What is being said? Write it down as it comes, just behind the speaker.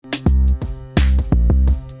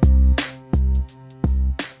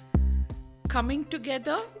Coming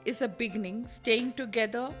together is a beginning, staying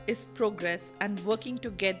together is progress, and working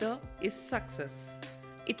together is success.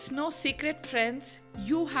 It's no secret, friends,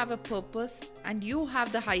 you have a purpose and you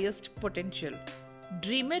have the highest potential.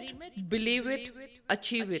 Dream it, believe it,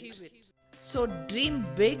 achieve it. So dream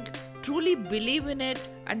big, truly believe in it,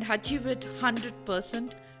 and achieve it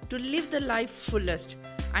 100% to live the life fullest.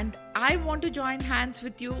 And I want to join hands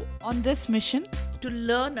with you on this mission to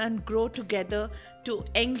learn and grow together, to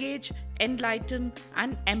engage, enlighten,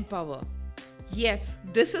 and empower. Yes,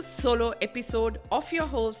 this is solo episode of your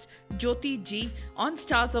host Jyoti G on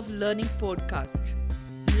Stars of Learning podcast.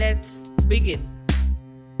 Let's begin.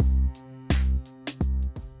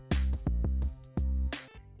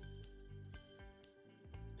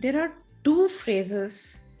 There are two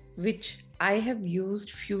phrases which I have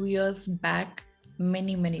used few years back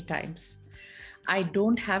many times. I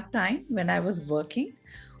don't have time when I was working,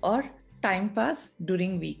 or time pass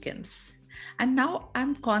during weekends. And now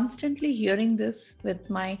I'm constantly hearing this with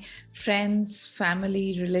my friends,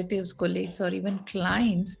 family, relatives, colleagues, or even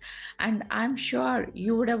clients. And I'm sure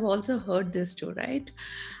you would have also heard this too, right?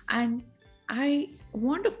 And I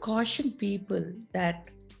want to caution people that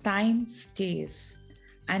time stays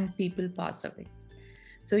and people pass away.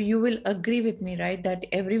 So you will agree with me, right, that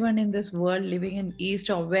everyone in this world living in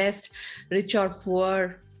East or West, rich or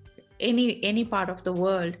poor, any part of the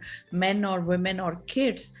world, men or women or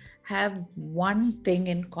kids, have one thing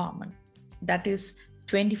in common. That is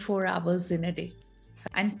 24 hours in a day.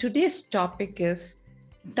 And today's topic is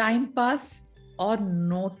time pass or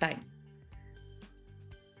no time.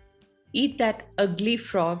 Eat that ugly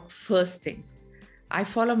frog first thing. I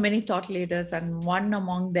follow many thought leaders, and one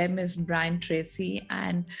among them is Brian Tracy.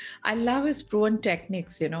 And I love his proven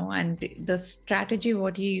techniques, and the strategy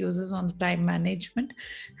what he uses on the time management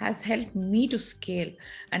has helped me to scale.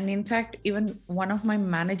 And in fact, even one of my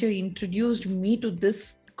manager introduced me to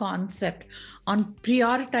this concept on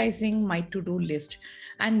prioritizing my to-do list.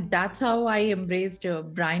 And that's how I embraced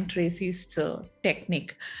Brian Tracy's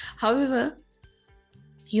technique. However,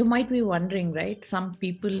 you might be wondering, right? Some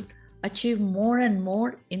people achieve more and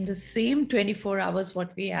more in the same 24 hours what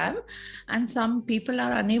we have, and some people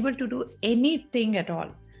are unable to do anything at all.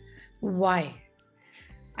 Why?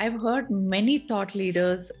 I've heard many thought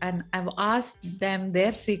leaders and I've asked them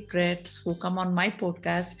their secrets who come on my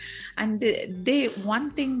podcast, and they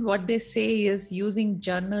one thing what they say is using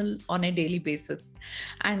journal on a daily basis.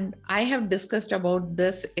 And I have discussed about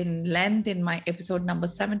this in length in my episode number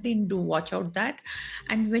 17. Do watch out that.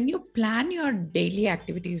 And when you plan your daily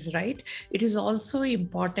activities, right, it is also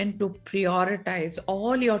important to prioritize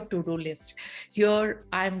all your to-do list. Here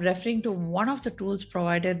I'm referring to one of the tools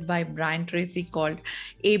provided by Brian Tracy called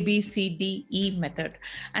ABCDE method,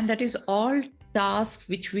 and that is all tasks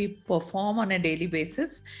which we perform on a daily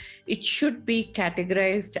basis. It should be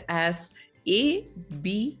categorized as A,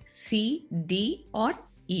 B, C, D, or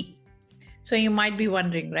E. So you might be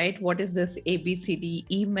wondering, right, what is this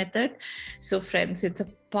ABCDE method? So friends, it's a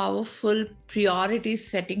powerful priority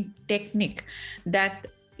setting technique that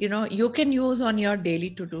you can use on your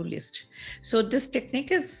daily to-do list. So this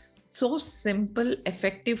technique is so simple,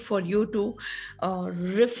 effective for you to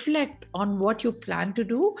reflect on what you plan to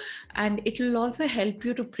do, and it will also help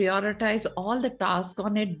you to prioritize all the tasks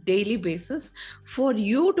on a daily basis for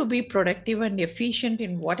you to be productive and efficient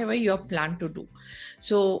in whatever you plan to do.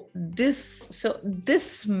 So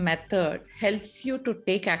this method helps you to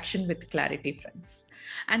take action with clarity, friends.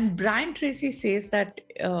 And Brian Tracy says that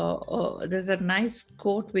there's a nice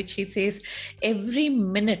quote which he says, every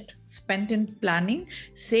minute spent in planning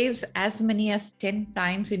saves as many as 10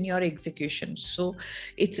 times in your execution. So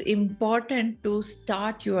it's important to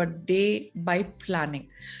start your day by planning.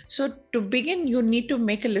 So to begin, you need to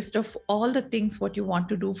make a list of all the things what you want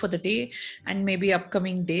to do for the day and maybe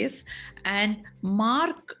upcoming days, and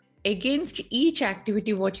mark against each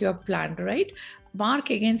activity what you have planned, right? Mark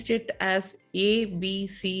against it as A, B,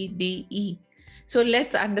 C, D, E. So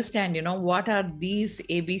let's understand, what are these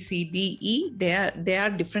A, B, C, D, E? They are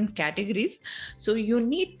different categories. So you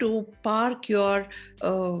need to park your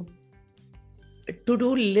to-do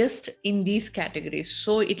list in these categories.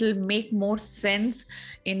 So it'll make more sense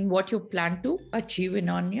in what you plan to achieve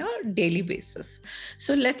on your daily basis.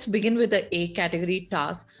 So let's begin with the A category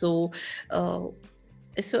tasks. So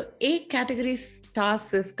A category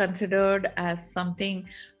task is considered as something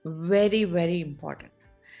very important.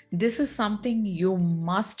 This is something you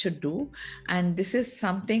must do, and this is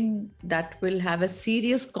something that will have a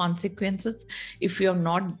serious consequences if you have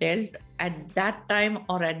not dealt at that time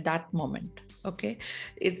or at that moment. Okay,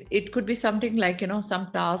 it could be something like,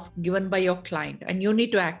 some task given by your client and you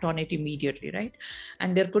need to act on it immediately, right?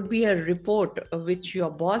 And there could be a report which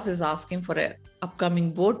your boss is asking for a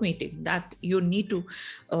upcoming board meeting that you need to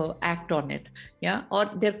act on it. Yeah, or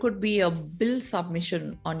there could be a bill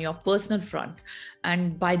submission on your personal front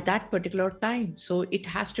and by that particular time, so it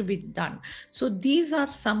has to be done. So these are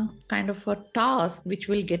some kind of a task which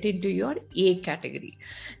will get into your A category.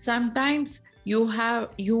 Sometimes you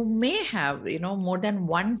may have more than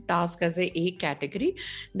one task as a category.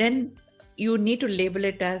 Then you need to label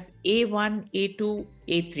it as A1, A2,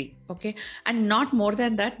 A3. Okay, and not more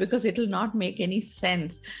than that, because it will not make any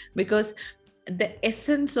sense, because the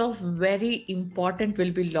essence of very important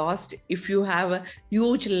will be lost if you have a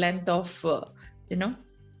huge length of you know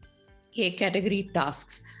A category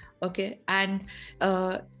tasks. Okay, and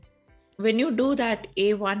when you do that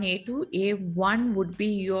A1, A2, A1 would be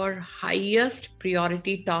your highest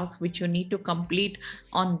priority task which you need to complete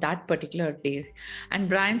on that particular day. And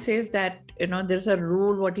Brian says that, there's a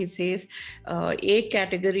rule, what he says, A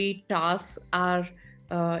category tasks are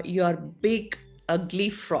your big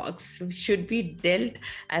ugly frogs, which should be dealt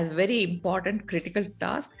as very important critical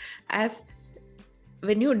tasks. As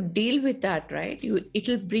when you deal with that, right,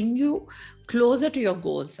 it'll bring you closer to your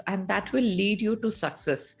goals and that will lead you to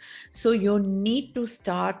success. So you need to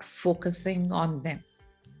start focusing on them.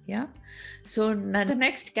 Yeah. So now the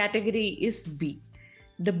next category is B.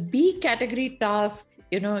 The B category task,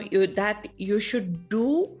 that you should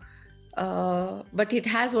do, but it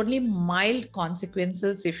has only mild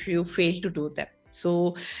consequences if you fail to do them.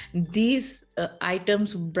 So these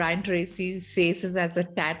items Brian Tracy says is as a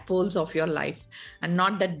tadpoles of your life and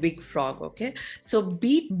not that big frog. Okay, so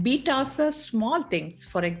B tasks are small things.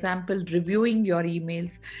 For example, reviewing your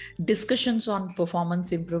emails, discussions on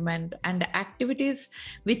performance improvement, and activities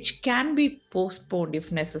which can be postponed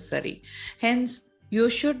if necessary. Hence, you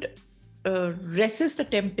should resist the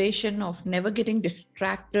temptation of never getting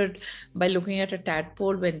distracted by looking at a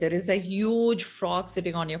tadpole when there is a huge frog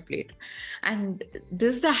sitting on your plate. And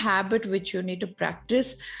this is the habit which you need to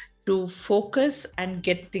practice to focus and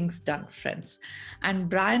get things done, friends. And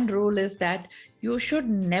Brian's rule is that you should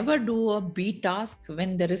never do a B task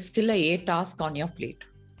when there is still a task on your plate.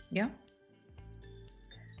 Yeah.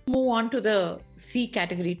 Move on to the C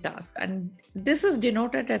category task, and this is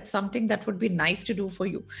denoted as something that would be nice to do for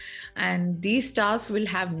you, and these tasks will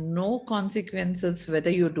have no consequences whether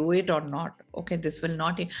you do it or not. Okay, this will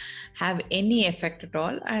not have any effect at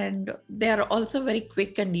all, and they are also very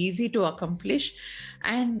quick and easy to accomplish.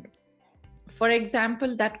 And for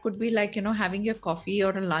example, that could be like, having a coffee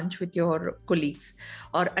or a lunch with your colleagues,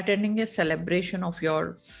 or attending a celebration of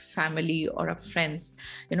your family or a friends,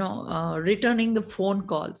 returning the phone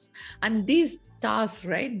calls. And these tasks,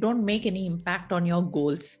 right, don't make any impact on your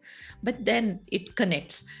goals, but then it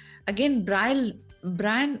connects. Again,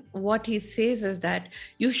 Brian, what he says is that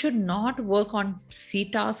you should not work on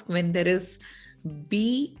C task when there is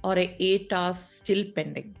B or A task still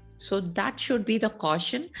pending. So that should be the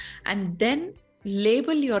caution. And then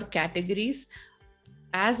label your categories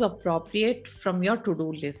as appropriate from your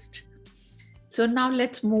to-do list. So now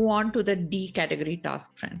let's move on to the D category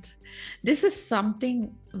task, friends. This is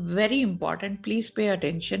something very important. Please pay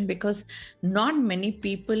attention, because not many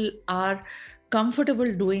people are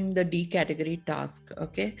comfortable doing the D category task.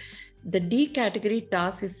 Okay. The D category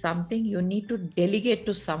task is something you need to delegate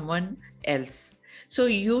to someone else. So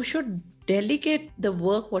you should delegate the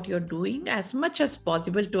work, what you're doing, as much as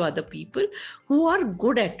possible to other people who are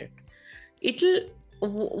good at it.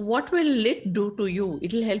 What will it do to you?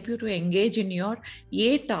 It'll help you to engage in your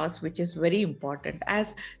A task, which is very important,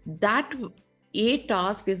 as that A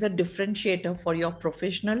task is a differentiator for your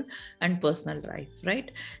professional and personal life,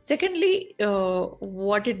 right? Secondly,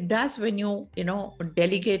 what it does when you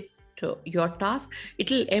delegate your task, it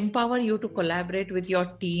will empower you to collaborate with your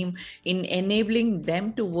team in enabling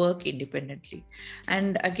them to work independently.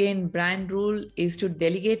 And again, Brian rule is to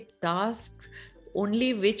delegate tasks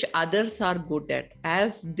only which others are good at,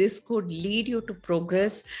 as this could lead you to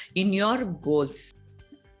progress in your goals.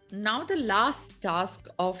 Now the last task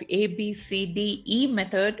of ABCDE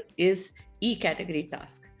method is E category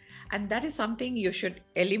task, and that is something you should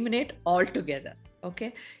eliminate altogether.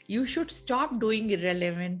 Okay, you should stop doing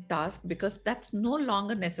irrelevant tasks because that's no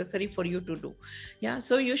longer necessary for you to do. Yeah,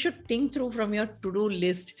 so you should think through from your to-do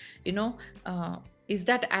list, is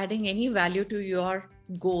that adding any value to your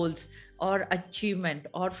goals or achievement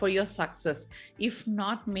or for your success? If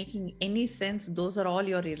not making any sense, those are all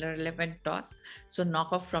your irrelevant tasks, so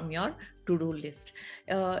knock off from your to-do list.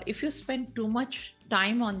 If you spend too much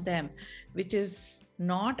time on them which is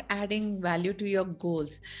not adding value to your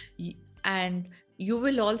goals, And you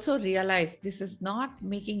will also realize this is not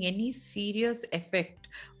making any serious effect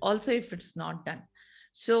also if it's not done.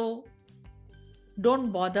 So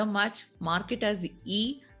don't bother much, mark it as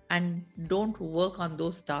E, and don't work on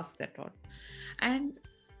those tasks at all. And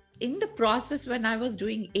in the process, when I was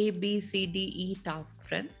doing A, B, C, D, E task,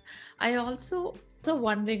 friends, I also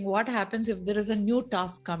wondering what happens if there is a new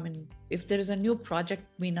task coming, if there is a new project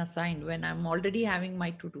being assigned when I'm already having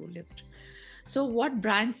my to-do list. So what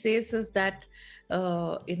Brian says is that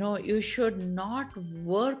you should not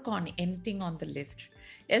work on anything on the list,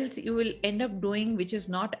 else you will end up doing which is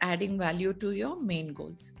not adding value to your main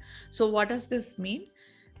goals. So what does this mean?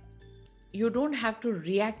 You don't have to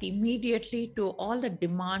react immediately to all the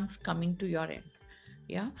demands coming to your end.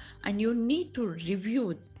 Yeah. And you need to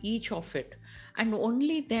review each of it and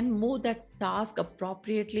only then move that task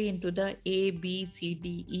appropriately into the A, B, C,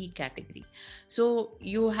 D, E category. So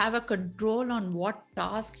you have a control on what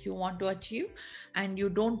task you want to achieve and you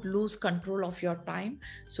don't lose control of your time.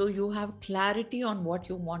 So you have clarity on what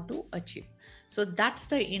you want to achieve. So that's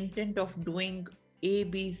the intent of doing A,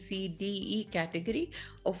 B, C, D, E category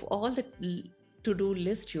of all the to-do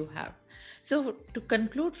list you have. So to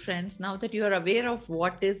conclude, friends, now that you are aware of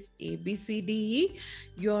what is A, B, C, D, E,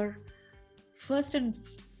 your first and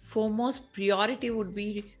foremost priority would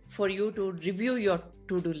be for you to review your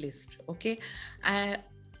to-do list, okay? Uh,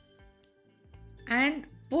 and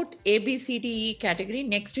put A, B, C, D, E category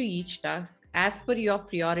next to each task as per your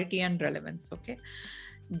priority and relevance, okay?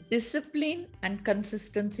 Discipline and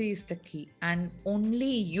consistency is the key, and only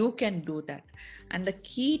you can do that. And the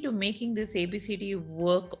key to making this ABCD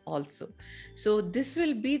work also. So, this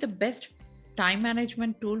will be the best time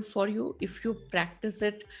management tool for you if you practice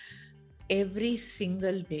it every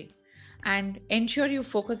single day. And ensure you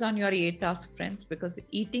focus on your 8 task, friends, because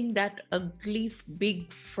eating that ugly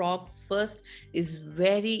big frog first is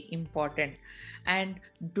very important. And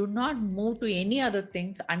do not move to any other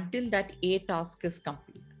things until that A task is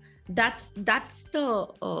complete. That's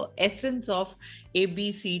the essence of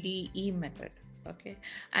ABCDE method. Okay.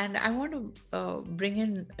 And I want to bring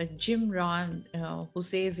in Jim Rohn, who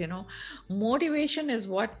says, motivation is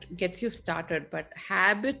what gets you started, but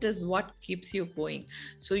habit is what keeps you going.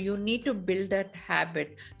 So you need to build that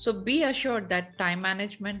habit. So be assured that time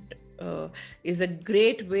management is a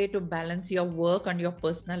great way to balance your work and your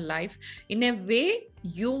personal life in a way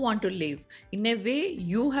you want to live, in a way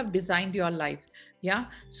you have designed your life. Yeah.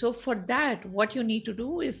 So for that, what you need to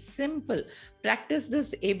do is simple. Practice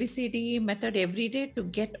this ABCDE method every day to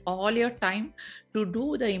get all your time to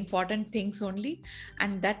do the important things only.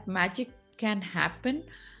 And that magic can happen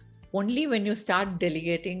only when you start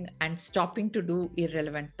delegating and stopping to do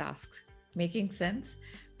irrelevant tasks. Making sense?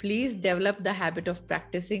 Please develop the habit of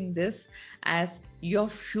practicing this, as your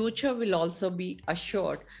future will also be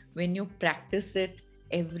assured when you practice it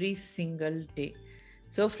every single day.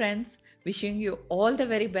 So, friends, wishing you all the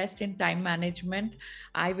very best in time management.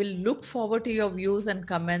 I will look forward to your views and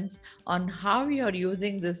comments on how you are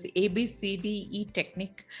using this ABCDE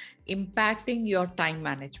technique impacting your time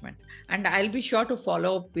management. And I'll be sure to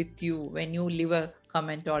follow up with you when you leave a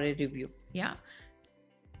comment or a review. Yeah.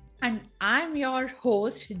 And I'm your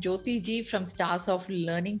host, Jyoti Ji from Stars of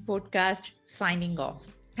Learning podcast, signing off.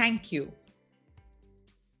 Thank you.